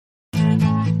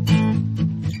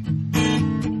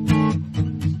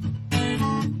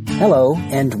Hello,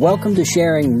 and welcome to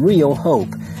Sharing Real Hope.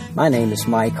 My name is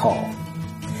Mike Hall.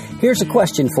 Here's a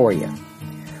question for you.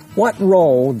 What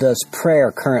role does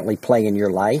prayer currently play in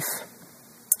your life?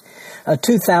 A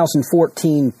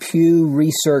 2014 Pew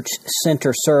Research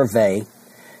Center survey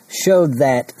showed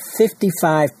that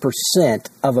 55%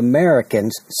 of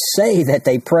Americans say that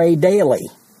they pray daily.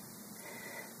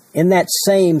 In that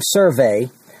same survey,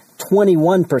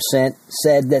 21%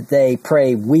 said that they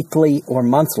pray weekly or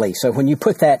monthly. So when you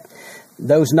put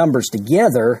those numbers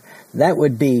together, that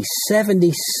would be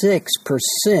 76%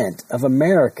 of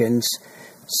Americans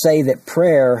say that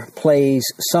prayer plays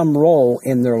some role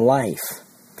in their life.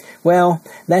 Well,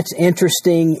 that's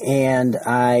interesting, and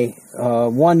I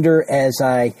wonder as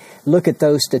I look at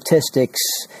those statistics,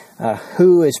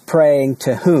 who is praying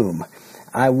to whom?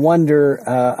 I wonder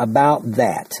about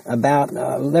that.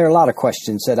 There are a lot of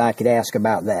questions that I could ask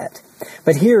about that.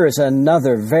 But here is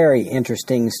another very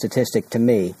interesting statistic to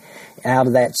me out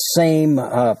of that same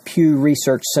Pew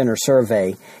Research Center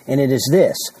survey, and it is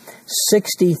this.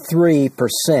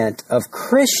 63% of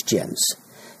Christians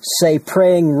say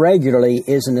praying regularly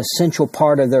is an essential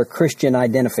part of their Christian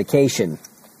identification.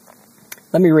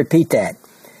 Let me repeat that.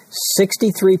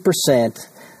 63%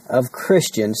 of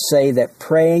Christians say that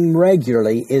praying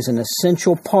regularly is an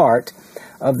essential part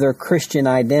of their Christian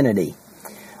identity.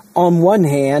 On one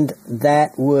hand,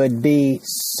 that would be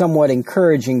somewhat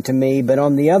encouraging to me, but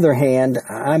on the other hand,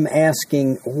 I'm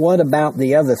asking, what about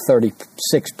the other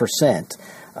 36%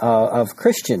 of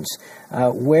Christians?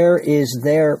 Where is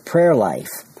their prayer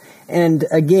life? And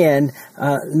again,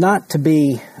 not to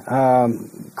be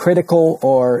critical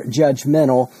or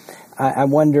judgmental, I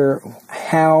wonder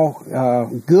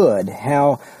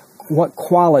what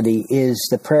quality is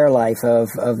the prayer life of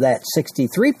that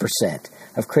 63%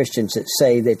 of Christians that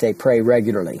say that they pray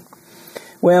regularly.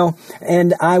 Well,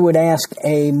 and I would ask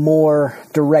a more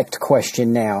direct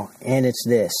question now, and it's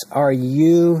this. Are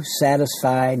you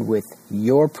satisfied with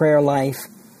your prayer life?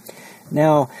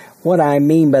 Now, what I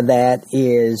mean by that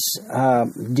is,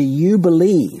 do you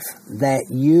believe that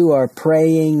you are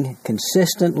praying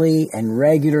consistently and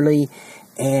regularly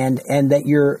and that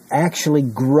you're actually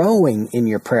growing in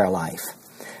your prayer life?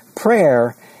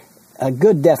 Prayer, a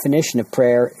good definition of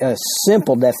prayer, a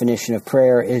simple definition of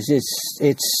prayer is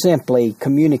it's simply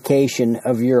communication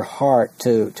of your heart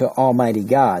to Almighty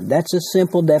God. That's a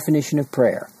simple definition of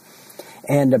prayer.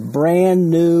 And a brand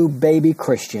new baby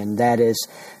Christian that has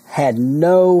had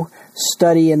no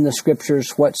study in the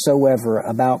Scriptures whatsoever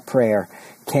about prayer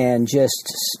can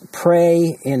just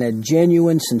pray in a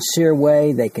genuine, sincere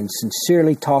way. They can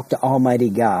sincerely talk to Almighty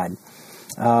God.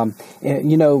 Brand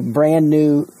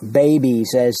new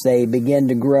babies, as they begin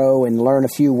to grow and learn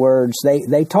a few words,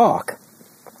 they talk.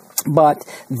 But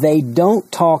they don't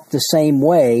talk the same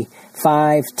way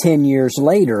 5-10 years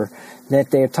later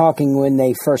that they're talking when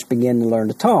they first begin to learn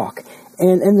to talk.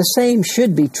 And the same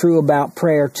should be true about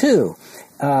prayer, too.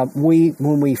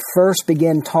 When we first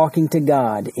begin talking to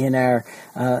God in our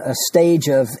a stage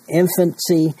of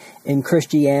infancy in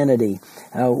Christianity,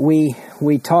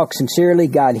 we talk sincerely.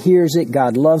 God hears it.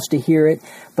 God loves to hear it.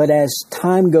 But as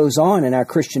time goes on in our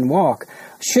Christian walk,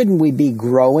 shouldn't we be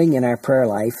growing in our prayer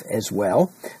life as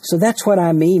well? So that's what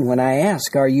I mean when I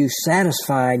ask, are you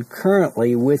satisfied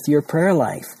currently with your prayer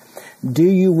life? Do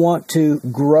you want to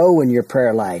grow in your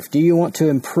prayer life? Do you want to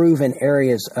improve in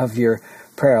areas of your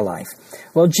prayer life?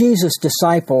 Well, Jesus'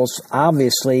 disciples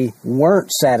obviously weren't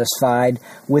satisfied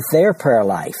with their prayer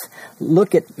life.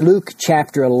 Look at Luke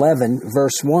chapter 11,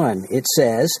 verse 1. It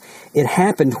says, "It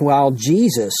happened while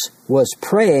Jesus was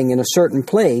praying in a certain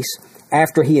place,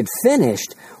 after he had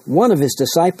finished, one of his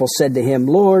disciples said to him,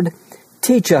 'Lord,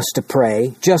 teach us to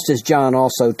pray, just as John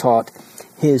also taught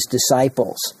his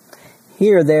disciples.'"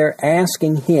 Here they're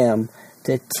asking him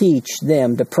to teach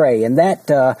them to pray. And that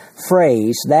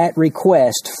phrase, that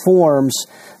request, forms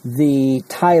the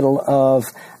title of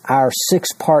our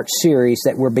 6-part series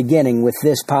that we're beginning with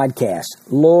this podcast.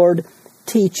 Lord,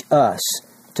 teach us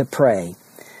to pray.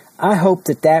 I hope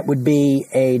that would be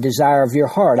a desire of your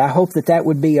heart. I hope that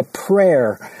would be a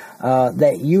prayer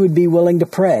that you would be willing to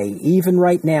pray, even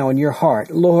right now in your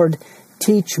heart. Lord,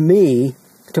 teach me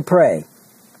to pray.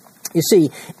 You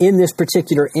see, in this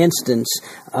particular instance,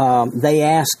 they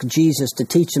asked Jesus to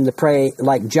teach them to pray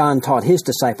like John taught his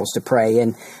disciples to pray.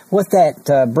 And what that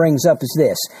brings up is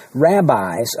this.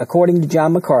 Rabbis, according to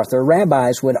John MacArthur,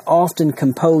 rabbis would often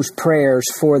compose prayers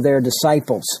for their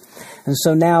disciples. And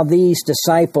so now these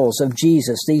disciples of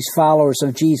Jesus, these followers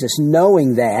of Jesus,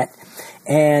 knowing that,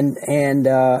 and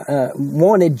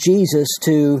wanted Jesus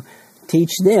to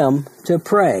teach them to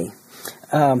pray.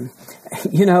 The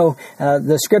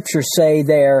scriptures say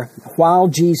there, while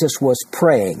Jesus was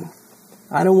praying.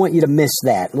 I don't want you to miss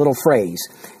that little phrase.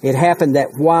 It happened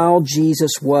that while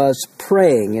Jesus was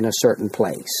praying in a certain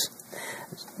place,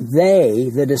 they,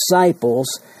 the disciples,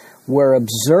 were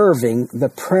observing the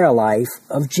prayer life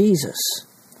of Jesus.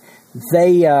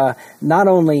 They not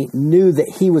only knew that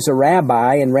he was a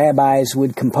rabbi, and rabbis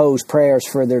would compose prayers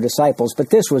for their disciples, but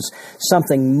this was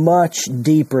something much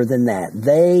deeper than that.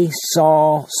 They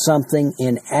saw something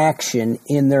in action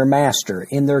in their master,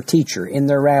 in their teacher, in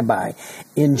their rabbi,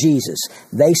 in Jesus.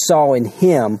 They saw in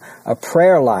him a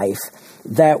prayer life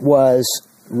that was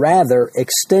rather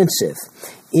extensive.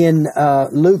 In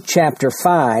Luke chapter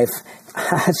 5,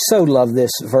 I so love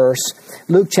this verse.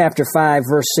 Luke chapter 5,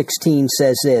 verse 16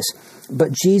 says this,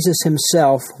 "But Jesus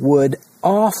himself would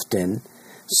often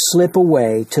slip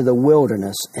away to the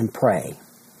wilderness and pray."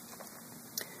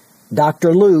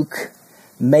 Dr. Luke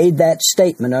made that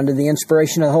statement under the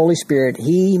inspiration of the Holy Spirit.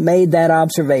 He made that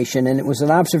observation, and it was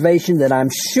an observation that I'm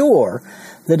sure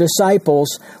the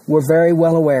disciples were very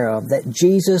well aware of, that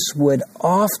Jesus would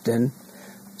often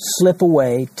slip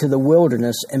away to the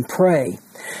wilderness and pray.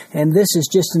 And this is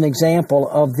just an example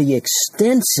of the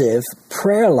extensive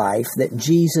prayer life that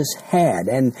Jesus had.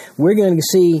 And we're going to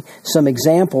see some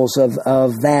examples of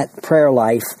that prayer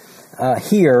life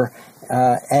here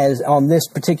as on this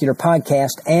particular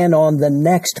podcast and on the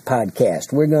next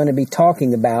podcast. We're going to be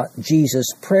talking about Jesus'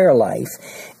 prayer life.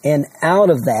 And out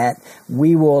of that,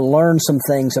 we will learn some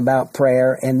things about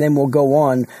prayer, and then we'll go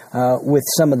on with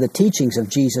some of the teachings of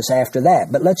Jesus after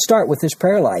that. But let's start with this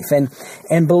prayer life.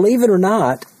 And believe it or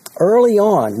not, early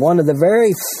on, one of the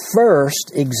very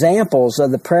first examples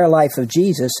of the prayer life of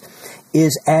Jesus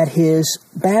is at his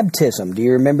baptism. Do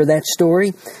you remember that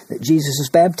story? That Jesus is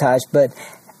baptized, but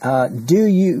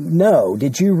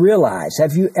did you realize,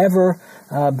 have you ever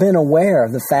been aware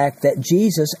of the fact that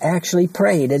Jesus actually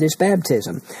prayed at his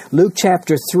baptism? Luke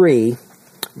chapter 3,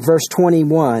 verse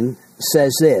 21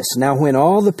 says this, "Now when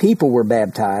all the people were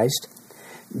baptized,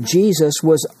 Jesus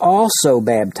was also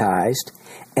baptized,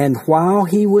 and while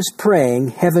he was praying,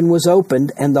 heaven was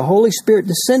opened, and the Holy Spirit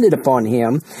descended upon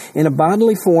him in a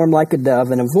bodily form like a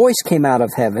dove, and a voice came out of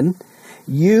heaven,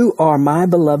 'You are my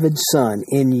beloved Son,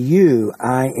 in you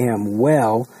I am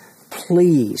well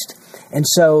pleased.'" And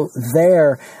so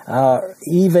there,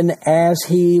 even as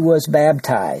he was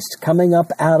baptized, coming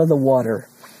up out of the water,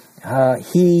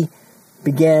 he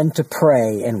began to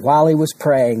pray. And while he was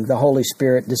praying, the Holy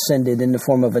Spirit descended in the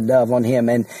form of a dove on him.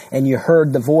 And you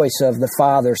heard the voice of the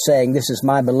Father saying, "This is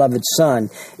my beloved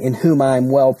Son, in whom I am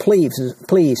well pleased."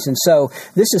 And so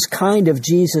this is kind of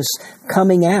Jesus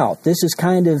coming out. This is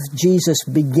kind of Jesus'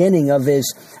 beginning of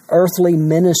his earthly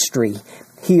ministry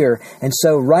here. And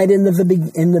so right in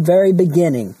the very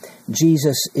beginning,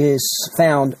 Jesus is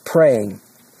found praying.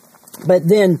 But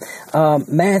then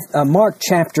Mark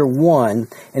chapter 1,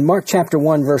 in Mark chapter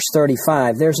 1, verse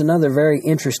 35, there's another very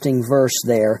interesting verse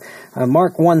there.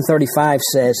 Mark 1:35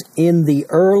 says, "In the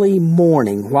early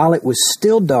morning, while it was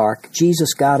still dark,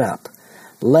 Jesus got up,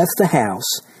 left the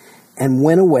house, and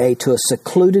went away to a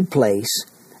secluded place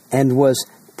and was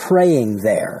praying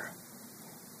there."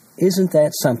 Isn't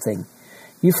that something?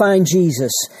 You find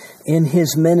Jesus in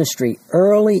his ministry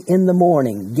early in the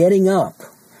morning, getting up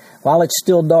while it's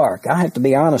still dark. I have to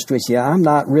be honest with you, I'm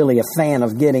not really a fan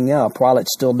of getting up while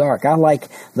it's still dark. I like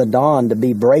the dawn to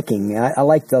be breaking. I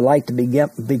like the light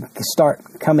to start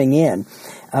coming in.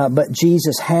 But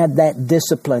Jesus had that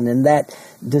discipline and that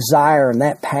desire and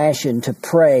that passion to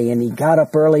pray. And he got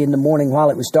up early in the morning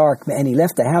while it was dark, and he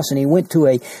left the house and he went to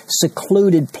a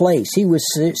secluded place. He was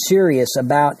serious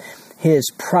about his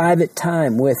private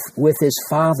time with his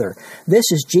Father. This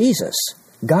is Jesus,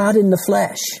 God in the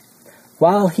flesh.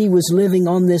 While he was living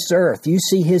on this earth, you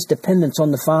see his dependence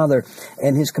on the Father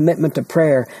and his commitment to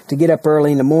prayer to get up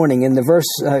early in the morning. And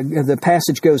the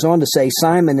passage goes on to say,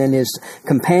 Simon and his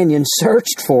companions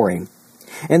searched for him.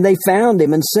 And they found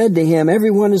him and said to him,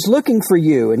 "Everyone is looking for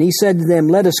you." And he said to them,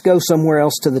 "Let us go somewhere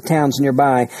else to the towns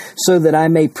nearby, so that I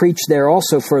may preach there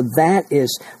also, for that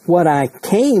is what I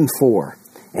came for."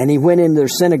 And he went into their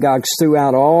synagogues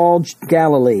throughout all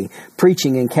Galilee,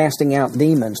 preaching and casting out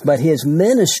demons. But his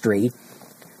ministry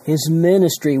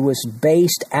was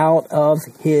based out of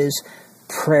his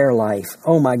prayer life.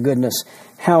 Oh my goodness,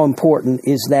 how important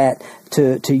is that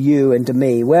to you and to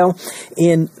me? Well,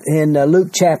 in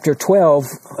Luke chapter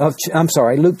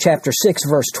 6,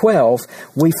 verse 12,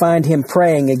 we find him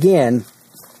praying again.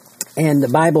 And the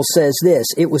Bible says this,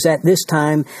 it was at this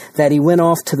time that he went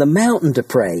off to the mountain to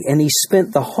pray, and he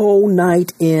spent the whole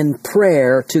night in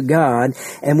prayer to God.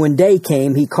 And when day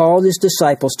came, he called his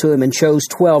disciples to him and chose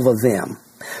 12 of them,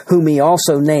 whom he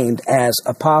also named as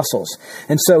apostles.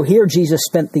 And so here Jesus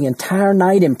spent the entire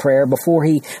night in prayer before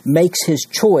he makes his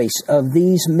choice of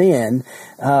these men,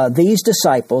 these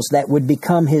disciples that would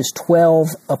become his 12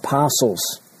 apostles.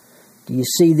 Do you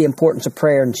see the importance of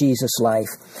prayer in Jesus' life?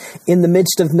 In the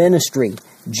midst of ministry,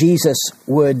 Jesus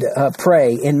would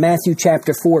pray. In Matthew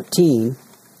chapter 14,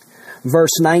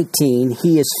 verse 19,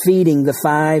 he is feeding the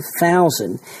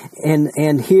 5,000.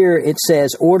 And here it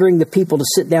says, ordering the people to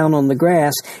sit down on the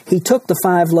grass, he took the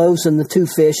 5 loaves and the 2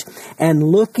 fish, and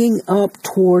looking up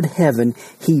toward heaven,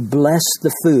 he blessed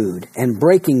the food. And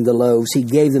breaking the loaves, he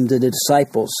gave them to the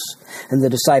disciples, and the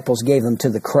disciples gave them to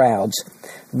the crowds.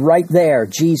 Right there,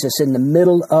 Jesus in the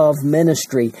middle of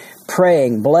ministry,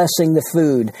 praying, blessing the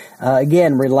food,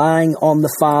 again, relying on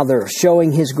the Father,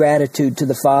 showing his gratitude to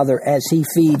the Father as he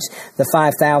feeds the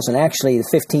 5,000, actually the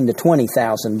 15 to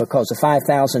 20,000, because the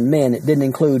 5,000 men, it didn't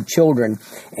include children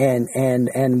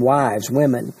and wives,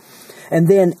 women. And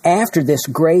then after this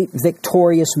great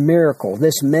victorious miracle,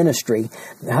 this ministry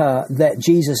that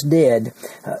Jesus did,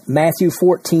 Matthew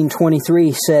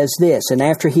 14:23 says this, and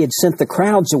after he had sent the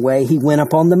crowds away, he went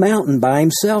up on the mountain by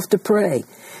himself to pray.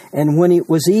 And when it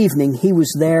was evening, he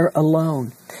was there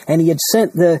alone. And he had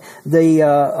sent the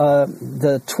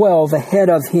 12 ahead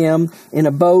of him in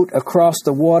a boat across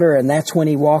the water, and that's when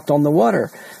he walked on the water.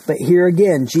 But here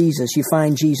again, Jesus, you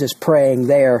find Jesus praying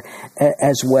there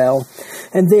as well.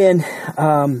 And then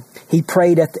he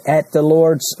prayed at the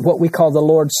Lord's, what we call the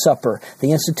Lord's Supper,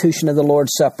 the institution of the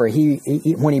Lord's Supper.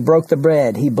 When he broke the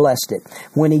bread, he blessed it.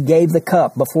 When he gave the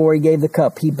cup, before he gave the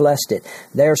cup, he blessed it.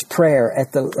 There's prayer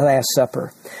at the Last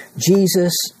Supper.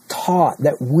 Jesus taught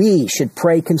that we should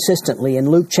pray consistently. In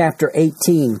Luke chapter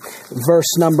 18,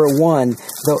 verse number 1,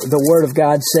 the Word of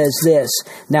God says this,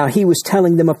 now he was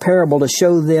telling them a parable to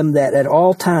show them that at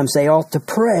all times they ought to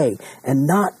pray and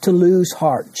not to lose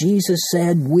heart. Jesus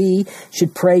said we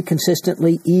should pray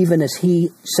consistently even as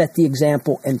he set the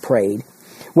example and prayed.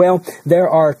 Well, there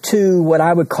are 2 what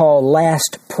I would call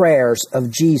last prayers of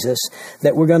Jesus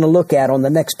that we're going to look at on the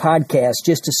next podcast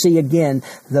just to see again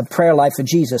the prayer life of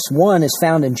Jesus. One is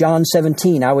found in John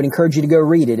 17. I would encourage you to go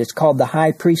read it. It's called the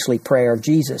high priestly prayer of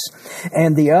Jesus.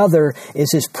 And the other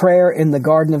is his prayer in the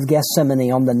Garden of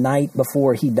Gethsemane on the night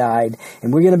before he died.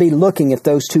 And we're going to be looking at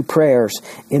those 2 prayers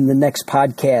in the next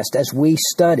podcast as we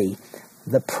study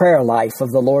the prayer life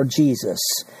of the Lord Jesus.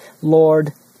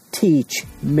 Lord, teach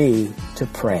me to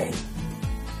pray.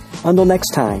 Until next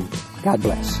time, God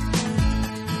bless.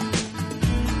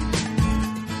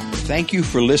 Thank you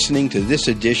for listening to this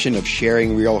edition of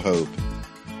Sharing Real Hope.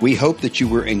 We hope that you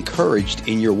were encouraged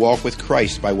in your walk with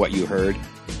Christ by what you heard.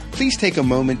 Please take a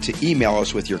moment to email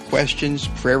us with your questions,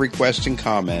 prayer requests, and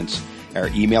comments. Our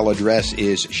email address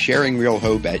is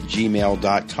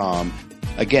sharingrealhope@gmail.com.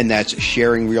 Again, that's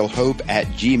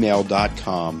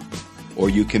sharingrealhope@gmail.com. Or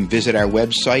you can visit our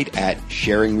website at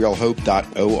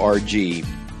sharingrealhope.org.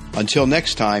 Until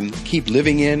next time, keep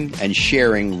living in and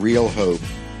sharing real hope.